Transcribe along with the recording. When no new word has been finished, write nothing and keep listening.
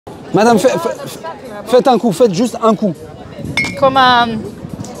Madame, faites un coup, faites juste un coup. Comme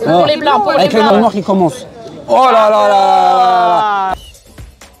pour les blancs, pour les avec blancs. les noirs qui commencent. Oh là là là.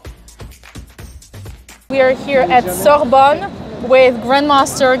 We are here at Sorbonne with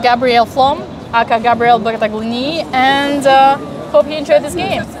Grandmaster Gabriel Flom, aka Gabriel Battaglini, and hope you enjoy this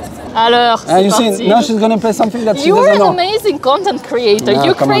game. Alors, c'est parti. Now she's gonna play something that she You are doesn't an know. amazing content creator. No,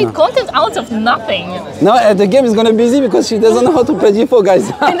 you come create on. content out of nothing. No, the game is gonna be easy because she doesn't know how to play G4, guys.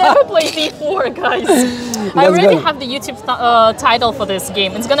 I never played D4, guys. I already have the YouTube title for this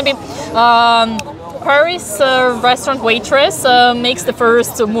game. It's gonna be Paris restaurant waitress makes the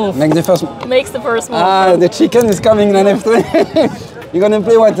first move. Makes the first move. Ah, the chicken is coming in F3. You're gonna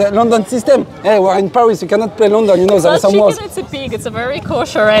play what? London system? Hey, we're in Paris. You cannot play London. You know there are some chicken, walls. it's a pig. It's a very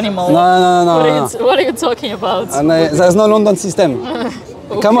kosher animal. No. What are you talking about? And there's no London system.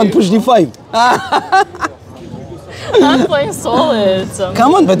 Okay. Come on, push D5. I'm playing solid.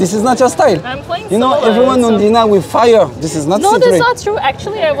 Come on, but this is not your style. I'm playing You know, solid, everyone on Dina with fire. This is not No, C3. that's not true.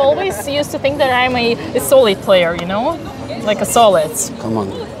 Actually, I've always used to think that I'm a solid player, you know? Like a solid. Come on.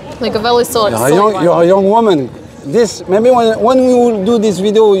 Like a very solid. You're a young woman. This, maybe when we will do this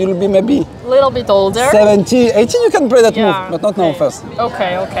video, you'll be maybe a little bit older. 70, 18, you can play that move, but not now first.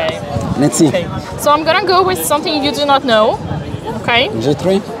 Okay. Let's see. Okay. So I'm gonna go with something you do not know. Okay.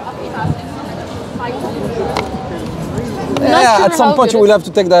 G3. Yeah, at some point you will have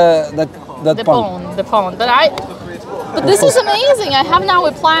to take that pawn. The pawn. But this is amazing. I have now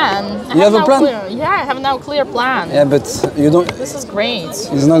a plan. You have a plan? I have now a clear plan. Yeah, but you don't. This is great.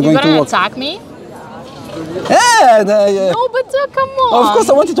 It's not going to work. You're gonna attack me? Yeah, No, but come on. Of course,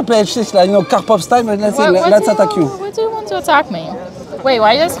 I wanted to play H6, like, you know, Karpov style, but let's attack you. Why do you want to attack me? Wait,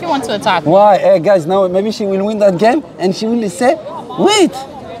 why does he want to attack me? Why? Hey, guys, now maybe she will win that game and she will say, wait,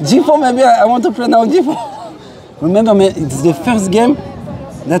 G4, maybe I want to play now G4. Remember, man, it's the first game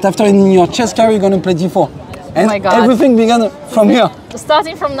that after in your chess career, you're going to play G4. And my God. Everything began from here.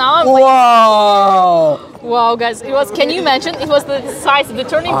 Starting from now, I'm wow! Wow, guys, can you imagine? It was the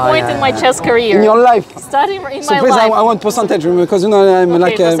turning point in my chess career. In your life. Starting in my life. Please, I want percentage, because you know I'm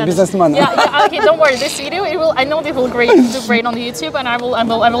like a businessman. Yeah, okay, don't worry. This video, I know it will do great on the YouTube, and I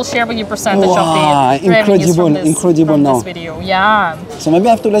will share with you percentage of the revenues from this video. Yeah. So maybe I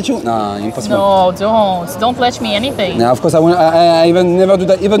have to let you? No, impossible. No, don't let me anything. Yeah, of course I even never do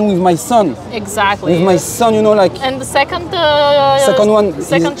that, even with my son. Exactly. With my son, you know, like. And the second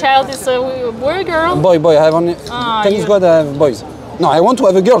child is a boy or girl? Boy. I have only. Thanks God I have boys. No, I want to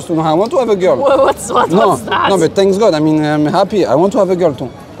have a girl too. No, I want to have a girl. What's that? No, but thanks God. I mean, I'm happy. I want to have a girl too.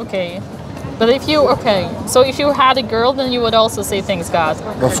 Okay. But so if you had a girl, then you would also say thanks God.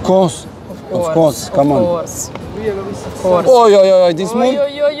 Of course. Come on. Of course. Oh, yo, this move. I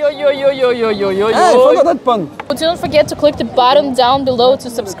forgot that pawn. Don't forget to click the button down below to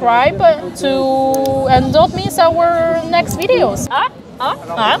subscribe and don't miss our next videos.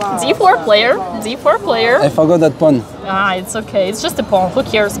 D4 player. I forgot that pawn. It's okay. It's just a pawn. Who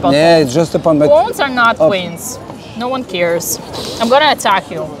cares about Yeah, it's just a pawn. But pawns are not queens. No one cares. I'm gonna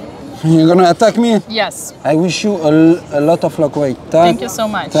attack you. You're gonna attack me? Yes. I wish you a lot of luck. Wait. Tac, thank you so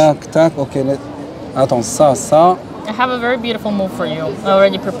much. Tac. Okay. Attends, ça. I have a very beautiful move for you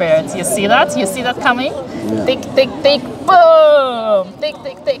already prepared. You see that? You see that coming? Yeah. Take, boom!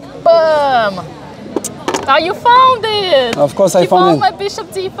 Take, boom! Now you found it! Of course I found it. You found my bishop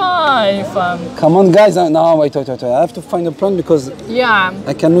d5. Come on, guys. No, wait. I have to find a pawn because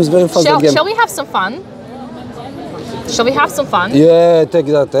I can lose very fast the game. Shall we have some fun? Yeah, take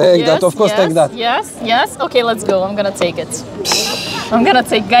that. Take that. Of course, take that. Yes. Okay, let's go. I'm gonna take it.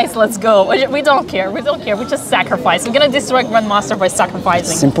 Guys, let's go. We don't care. We just sacrifice. We're gonna destroy Grandmaster by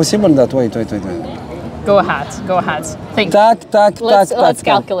sacrificing. It's impossible that. Wait. Go ahead. Think. Tac. Let's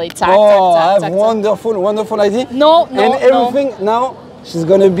calculate. Tac. I have wonderful idea. No. And everything now, she's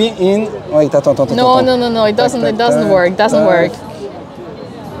gonna be in. Wait, attends. No. It doesn't work.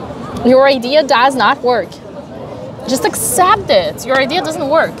 Your idea does not work. Just accept it. Your idea doesn't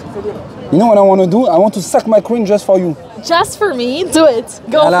work. You know what I want to do? I want to sack my queen just for you. Just for me? Do it.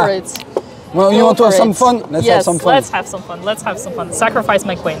 Go for it. Well, you want to have some fun? Let's have some fun. Let's have some fun. Sacrifice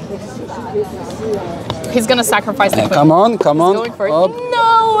my queen. He's gonna sacrifice the queen. Come on. Going for it.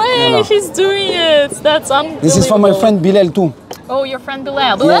 No way! He's doing it. That's unbelievable. This is for my friend Bilal too. Oh, your friend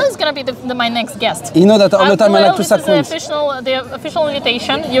Bilal. Bilal is gonna be my next guest. You know that all the time I like to sack queens. This is the official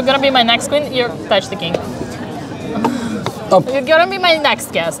invitation. You're gonna be my next queen. You touch the king. You're gonna be my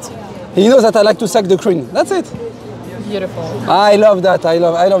next guest. He knows that I like to sack the queen. That's it. Beautiful. I love that. I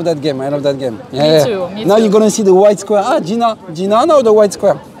love that game. Me too. Now you're gonna see the white square. Gina now the white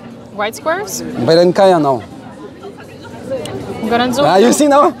square. White squares? Belenkaya now. I'm gonna do. You see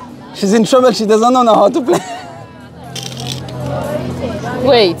now? She's in trouble, she doesn't know how to play.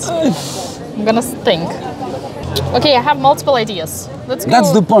 Wait, I'm gonna think. Okay, I have multiple ideas. Let's go.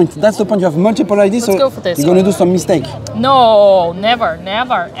 That's the point. That's the point. You have multiple ideas, Let's so go for this you're gonna do some mistake. No, never,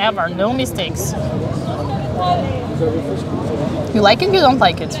 never, ever. No mistakes. You like it, you don't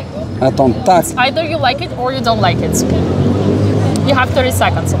like it. Attends, tac. Either you like it or you don't like it. You have 30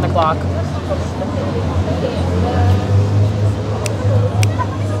 seconds on the clock.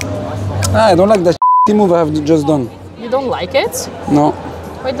 I don't like that move I have just done. You don't like it? No.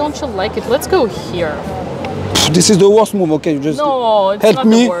 Why don't you like it? Let's go here. This is the worst move, okay? Just no, it's help not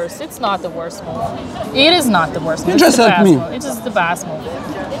me. The worst. It's not the worst move. It is not the worst move. You just help me. It's just the best move.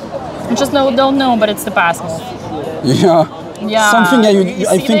 You just don't know, but it's the best move. Yeah. Yeah. Something you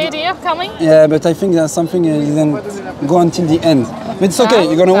I see think, the idea coming? Yeah, but I think there's something didn't go until the end. But it's okay.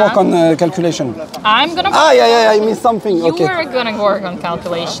 You're gonna work on calculation. I'm gonna. Yeah. I missed something. You are gonna work on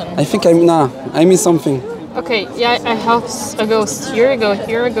calculation. I think I missed something. Okay, yeah, I go here, you go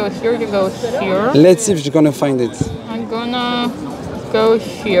here, you go here, you go here. Let's see if she's gonna find it. I'm gonna go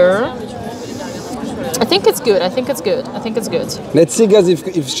here. I think it's good. I think it's good. Let's see, guys,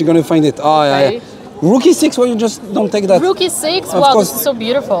 if she's gonna find it. Oh, yeah. Rookie 6, why you just don't take that? Rookie 6? Wow, this is so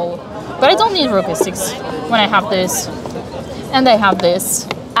beautiful. But I don't need Rookie 6 when I have this. And I have this.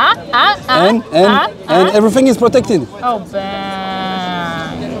 And everything is protected. Oh,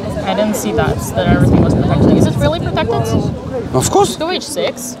 bang. I didn't see that everything was protected. Is it really protected? Of course. Go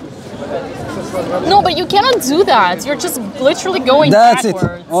H6. No, but you cannot do that. You're just literally going backwards.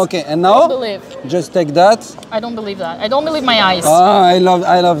 That's it. Okay, and now? I don't believe. Just take that. I don't believe that. I don't believe my eyes. I love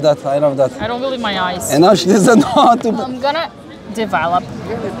that. I don't believe my eyes. And now she doesn't know how to... I'm gonna develop.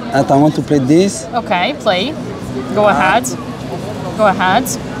 I want to play this. Okay, play. Go ahead.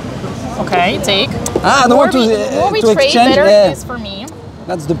 Okay, take. I don't want to exchange. Better it is for me.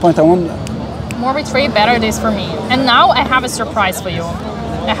 That's the point I want. More we trade, better it is for me. And now I have a surprise for you.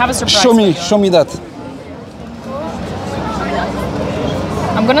 Show me that.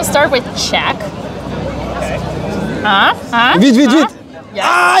 I'm gonna start with check. Vite.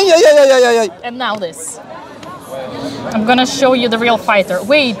 Yeah. And now this. I'm gonna show you the real fighter.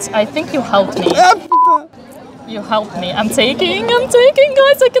 Wait, I think you helped me. You helped me. I'm taking,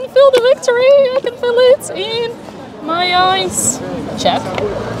 guys. I can feel the victory. I can feel it in my eyes. Check.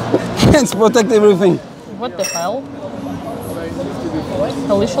 Let's protect everything. What the hell?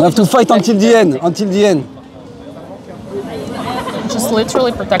 You have to fight until the end. Just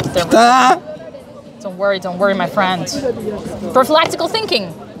literally protected everything. Don't worry, my friend. Prophylactical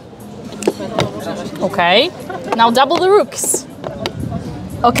thinking. Okay. Now double the rooks.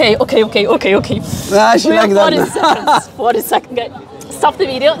 Okay. She like that. 40 seconds, guys. Stop the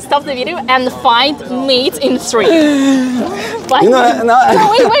video and find mate in 3. Wait.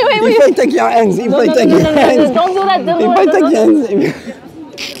 If I take your hands, Don't do that. If I take your hands.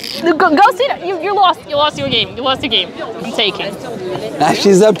 Go sit. You lost your game. I'm taking.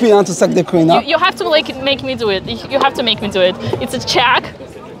 She's happy to suck the queen. You have to make me do it. You have to make me do it. It's a check,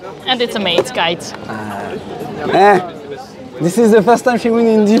 and it's a mate, guys. This is the first time she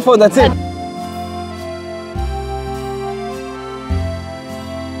wins in D4. That's it.